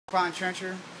Pine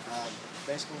trencher.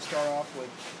 Basically, we'll start off with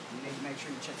you need to make sure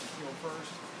you check the fuel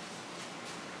first.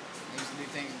 You need to do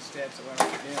things in steps that way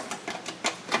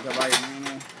you go by your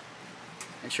manual.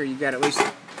 Make sure you got at least,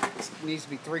 it needs to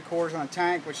be 3/4 on a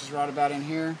tank, which is right about in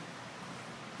here.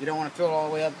 You don't want to fill it all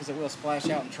the way up because it will splash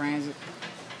out in transit.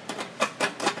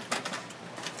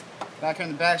 Back here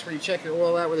in the back is where you check your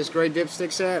oil out where this gray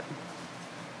dipstick's at.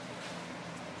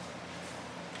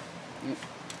 Yep.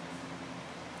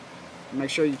 Make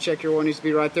sure you check your oil, needs to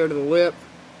be right there to the lip.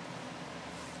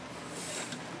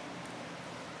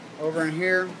 Over in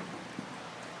here,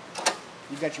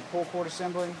 you've got your pull cord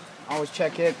assembly. Always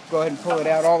check it. Go ahead and pull it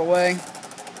out all the way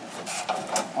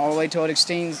till it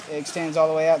extends all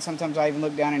the way out. Sometimes I even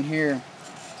look down in here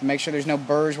to make sure there's no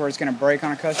burrs where it's going to break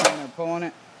on a customer when they're pulling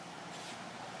it.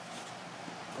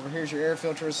 Over here's your air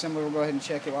filter assembly. We'll go ahead and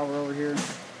check it while we're over here.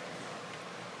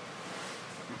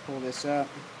 Pull this up.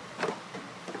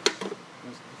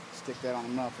 Stick that on the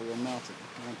muffler, you'll melt it.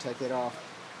 I'm going to take it off.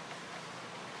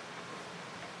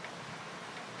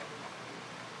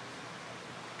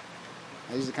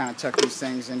 I usually kind of tuck these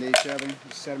things into each other.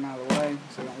 Just set them out of the way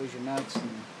so you don't lose your nuts and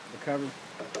the cover.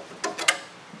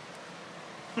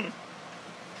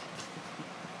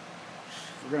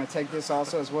 We're going to take this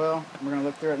also as well. We're going to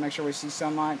look through it, make sure we see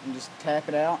sunlight, and just tap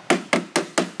it out.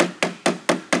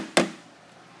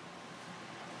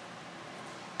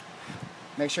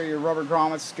 Make sure your rubber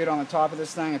grommets good on the top of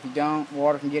this thing. If you don't,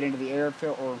 water can get into the air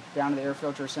filter or down to the air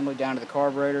filter assembly, down to the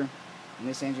carburetor, and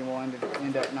this engine will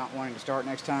end up not wanting to start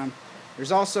next time.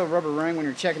 There's also a rubber ring when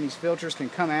you're checking these filters can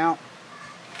come out.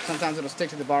 Sometimes it'll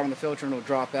stick to the bottom of the filter and it'll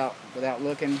drop out without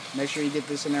looking. Make sure you get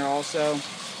this in there also.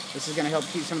 This is going to help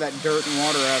keep some of that dirt and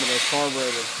water out of those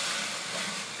carburetors.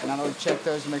 Now that we've checked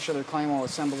those, make sure they're clean, we'll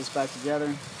assemble this back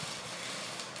together.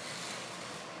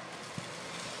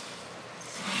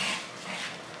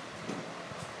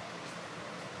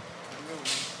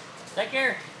 Take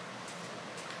care.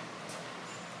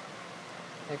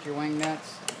 Take your wing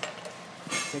nuts.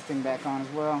 Take them back on as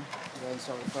well. Go ahead and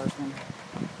start with the first one.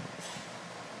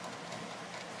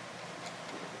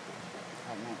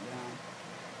 Tighten that down.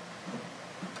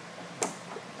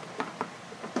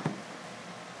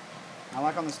 Now,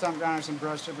 like on the stump grinders and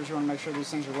brush strippers, you want to make sure these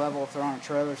things are level if they're on a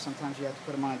trailer. Sometimes you have to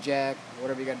put them on a jack, or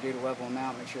whatever you got to do to level them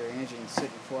out. Make sure your engine's sitting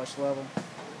flush level.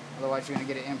 Otherwise, you're going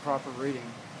to get an improper reading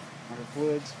on your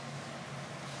fluids.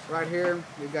 Right here,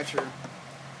 we've got your,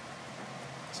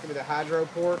 it's going to be the hydro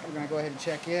port. We're going to go ahead and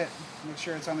check it. Make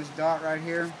sure it's on this dot right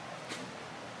here.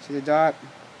 See the dot?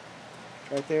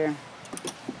 It's right there.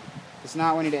 If it's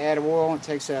not, we need to add oil. It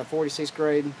takes a 46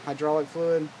 grade hydraulic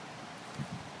fluid.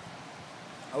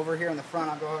 Over here in the front,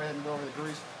 I'll go ahead and go over the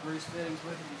grease fittings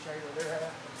with you and show you where they're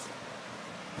at.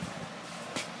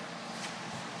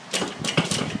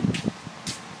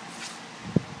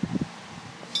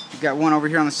 Got one over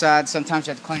here on the side. Sometimes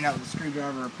you have to clean it out with a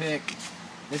screwdriver or a pick.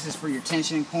 This is for your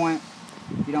tensioning point.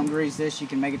 If you don't grease this, you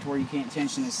can make it to where you can't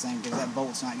tension this thing because that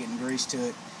bolt's not getting grease to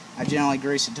it. I generally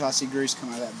grease it until I see grease come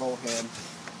out of that bolt head.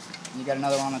 And you got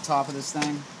another one on the top of this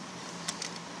thing.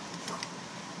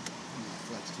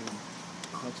 Flex tube.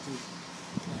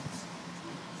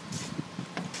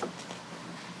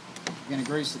 You're going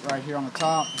to grease it right here on the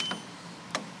top.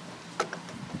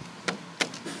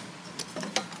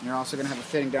 You're also going to have a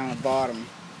fitting down at the bottom.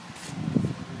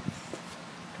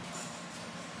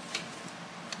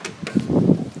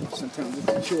 Sometimes it's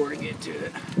a chore to get to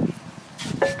it.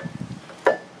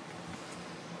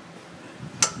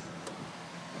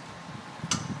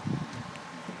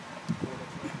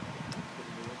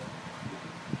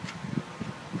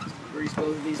 Grease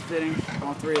both of these fittings,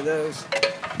 all three of those.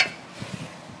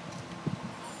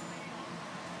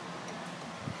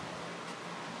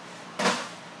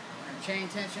 Chain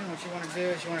tension, what you want to do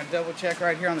is you want to double check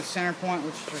right here on the center point,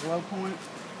 which is your low point.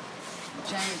 The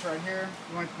chain is right here.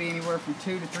 You want it to be anywhere from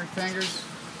 2 to 3 fingers.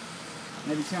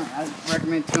 Maybe 2. I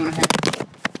recommend 2.5.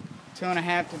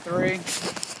 2.5 to 3.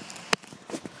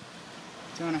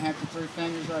 2.5 to 3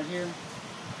 fingers right here.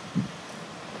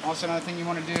 Also, another thing you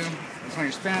want to do is when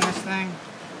you're spinning this thing,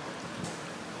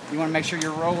 you want to make sure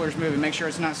your roller's moving. Make sure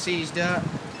it's not seized up.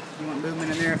 You want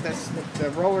movement in there. If the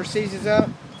roller seizes up,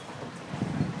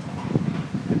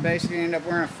 basically end up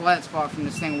wearing a flat spot from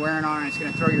this thing wearing on, and it's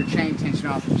going to throw your chain tension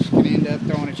off, which is going to end up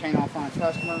throwing a chain off on a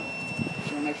customer. So you want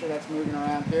to make sure that's moving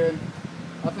around good.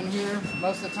 Up in here,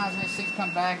 most of the times when these things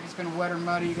come back, it's been wet or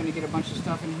muddy, you're going to get a bunch of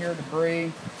stuff in here,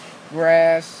 debris,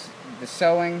 grass, the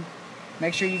sewing.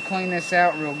 Make sure you clean this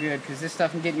out real good because this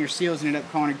stuff can get in your seals and end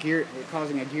up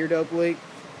causing a gear dope leak.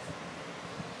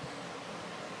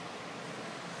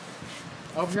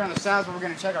 Over here on the sides where we're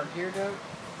going to check our gear dope.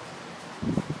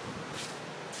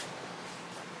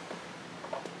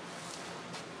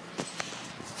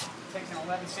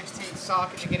 11/16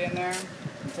 socket to get in there.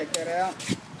 Take that out.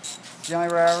 It's the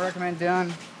only way I recommend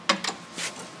doing.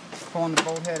 Pulling the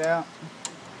bolt head out.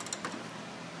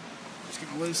 Just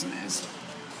gonna loosen this.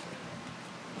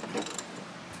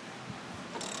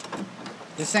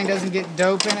 This thing doesn't get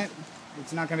dope in it.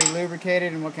 It's not going to be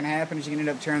lubricated, and what can happen is you can end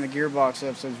up tearing the gearbox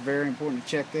up, so it's very important to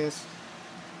check this.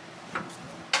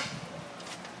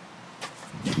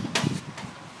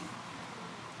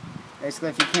 Basically,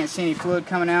 if you can't see any fluid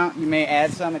coming out, you may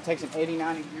add some. It takes an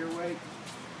 80/90 gear weight.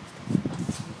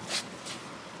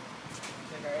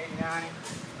 Take our 80/90.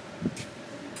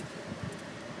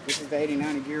 This is the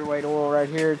 80/90 gear weight oil right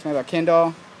here. It's made by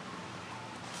Kendall.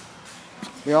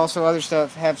 We also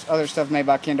have other stuff made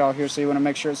by Kendall here, so you want to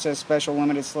make sure it says special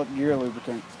limited slip gear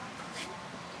lubricant.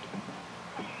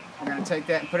 We're going to take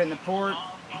that and put it in the port.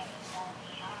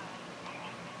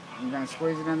 I'm going to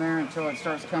squeeze it in there until it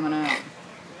starts coming out.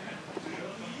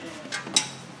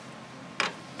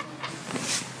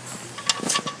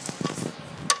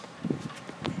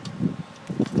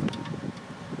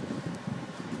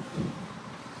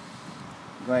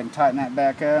 Go ahead and tighten that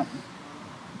back up.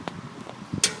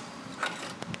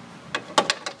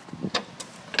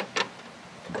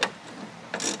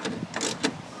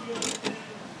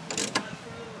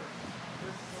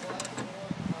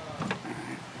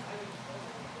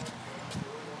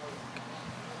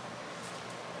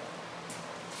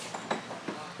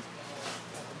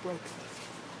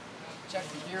 Check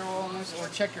the gear oil on this, or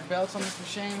check your belts on this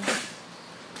machine.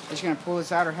 Just going to pull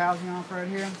this outer housing off right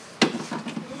here.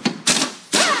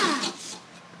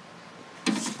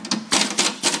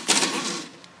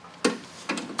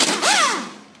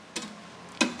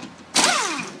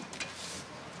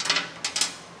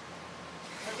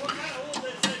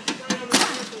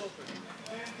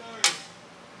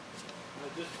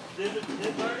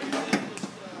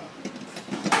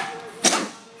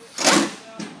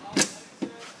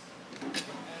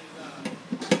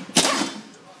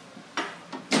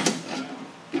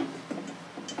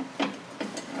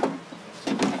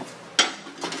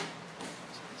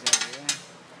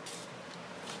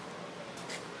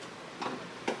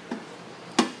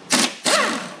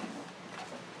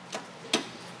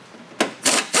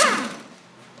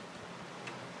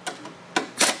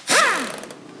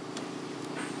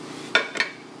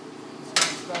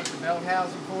 The belt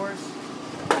housing for us.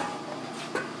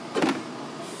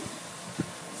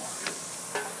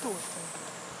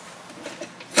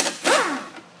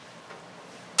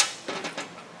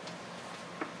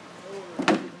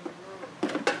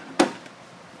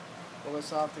 Pull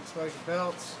this off the exposure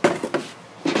belts.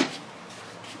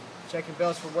 Check your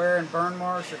belts for wear and burn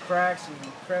marks or cracks and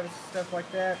crevices, stuff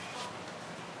like that.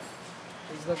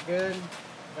 These look good.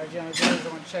 What I generally do is I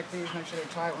want to check these, make sure they're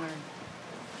tight when they're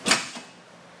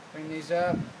bring these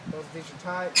up. Both of these are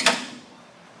tight.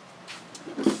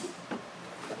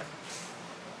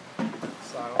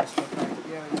 Slide all this stuff back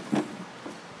together.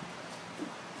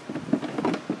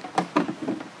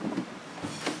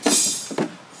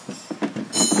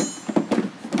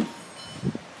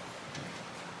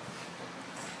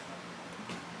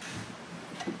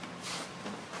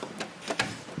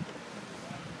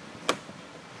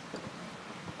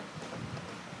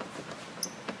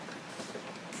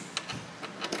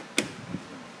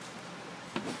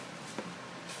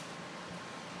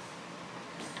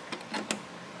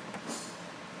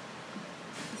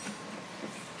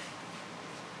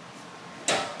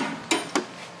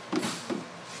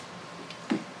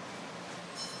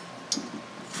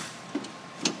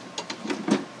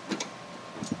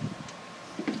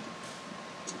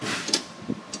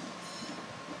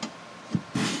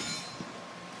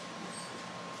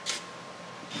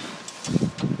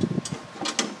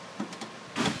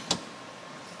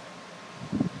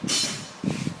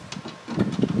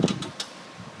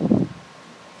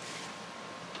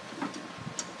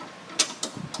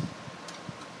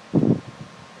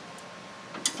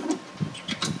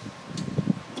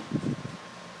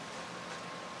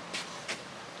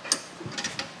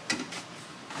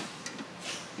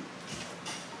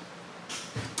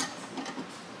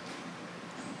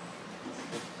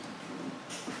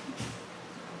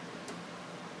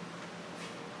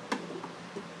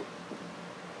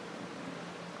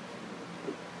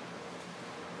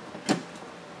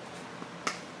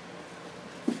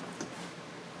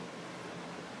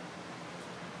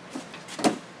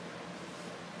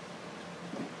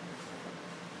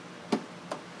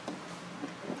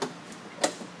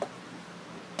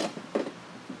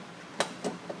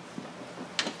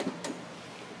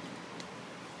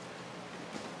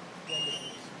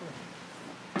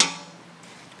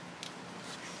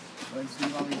 Let's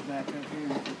move all these back up here.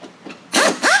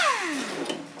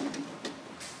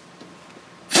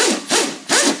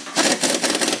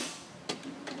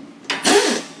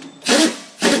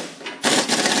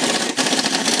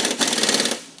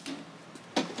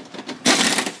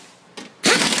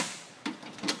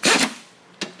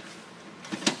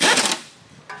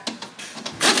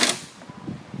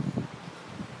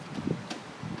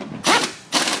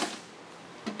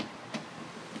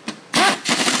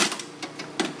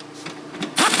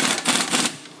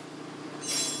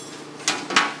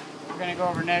 going to go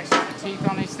over next is the teeth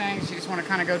on these things. You just want to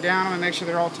kind of go down them and make sure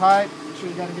they're all tight. Make sure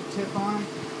you got a good tip on them.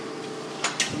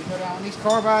 You go down. When these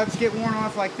carbides get worn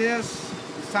off like this,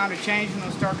 it's time to change them.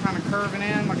 They'll start kind of curving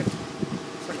in, like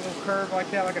it's like a little curve like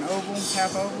that, like an oval,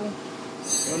 half oval.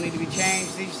 They'll need to be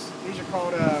changed. These are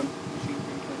called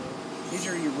these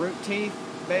are your root teeth.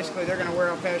 Basically, they're going to wear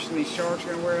out faster than these sharks are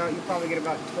going to wear out. You'll probably get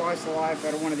about twice the life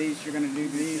out of one of these you're going to do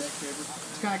these.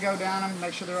 Just kind of go down them,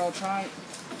 make sure they're all tight.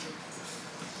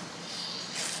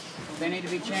 If they need to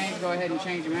be changed, go ahead and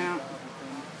change them out.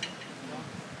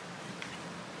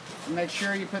 And make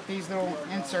sure you put these little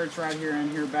inserts right here in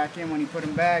here back in when you put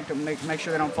them back to make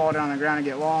sure they don't fall down on the ground and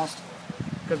get lost.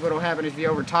 Because what will happen is if you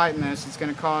over tighten this, it's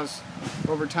going to cause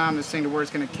over time this thing to where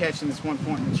it's going to catch in this one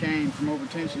point in the chain from over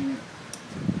tensioning it.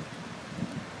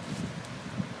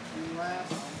 And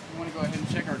last, we want to go ahead and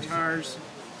check our tires.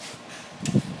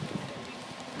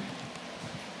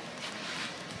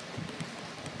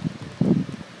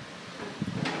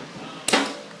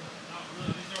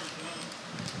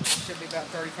 Should be about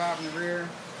 35 in the rear.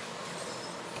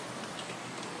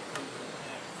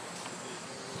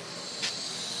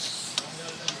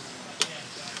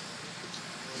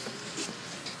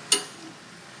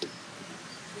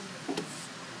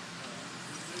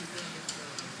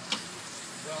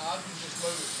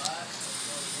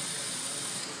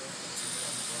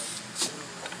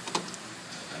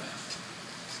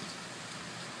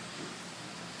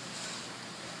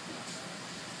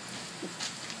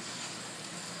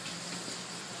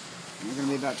 We're going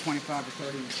to be about 25 to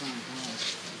 30 in the front.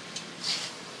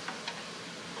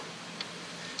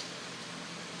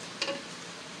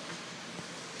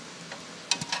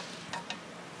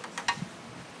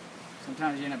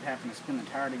 Sometimes you end up having to spin the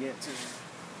tire to get to it.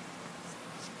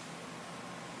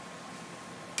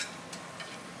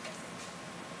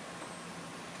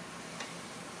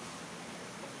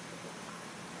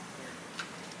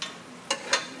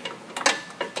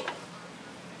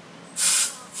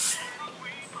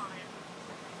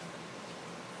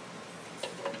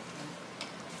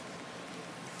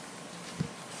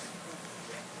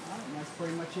 That's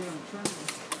pretty much it on the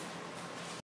trim.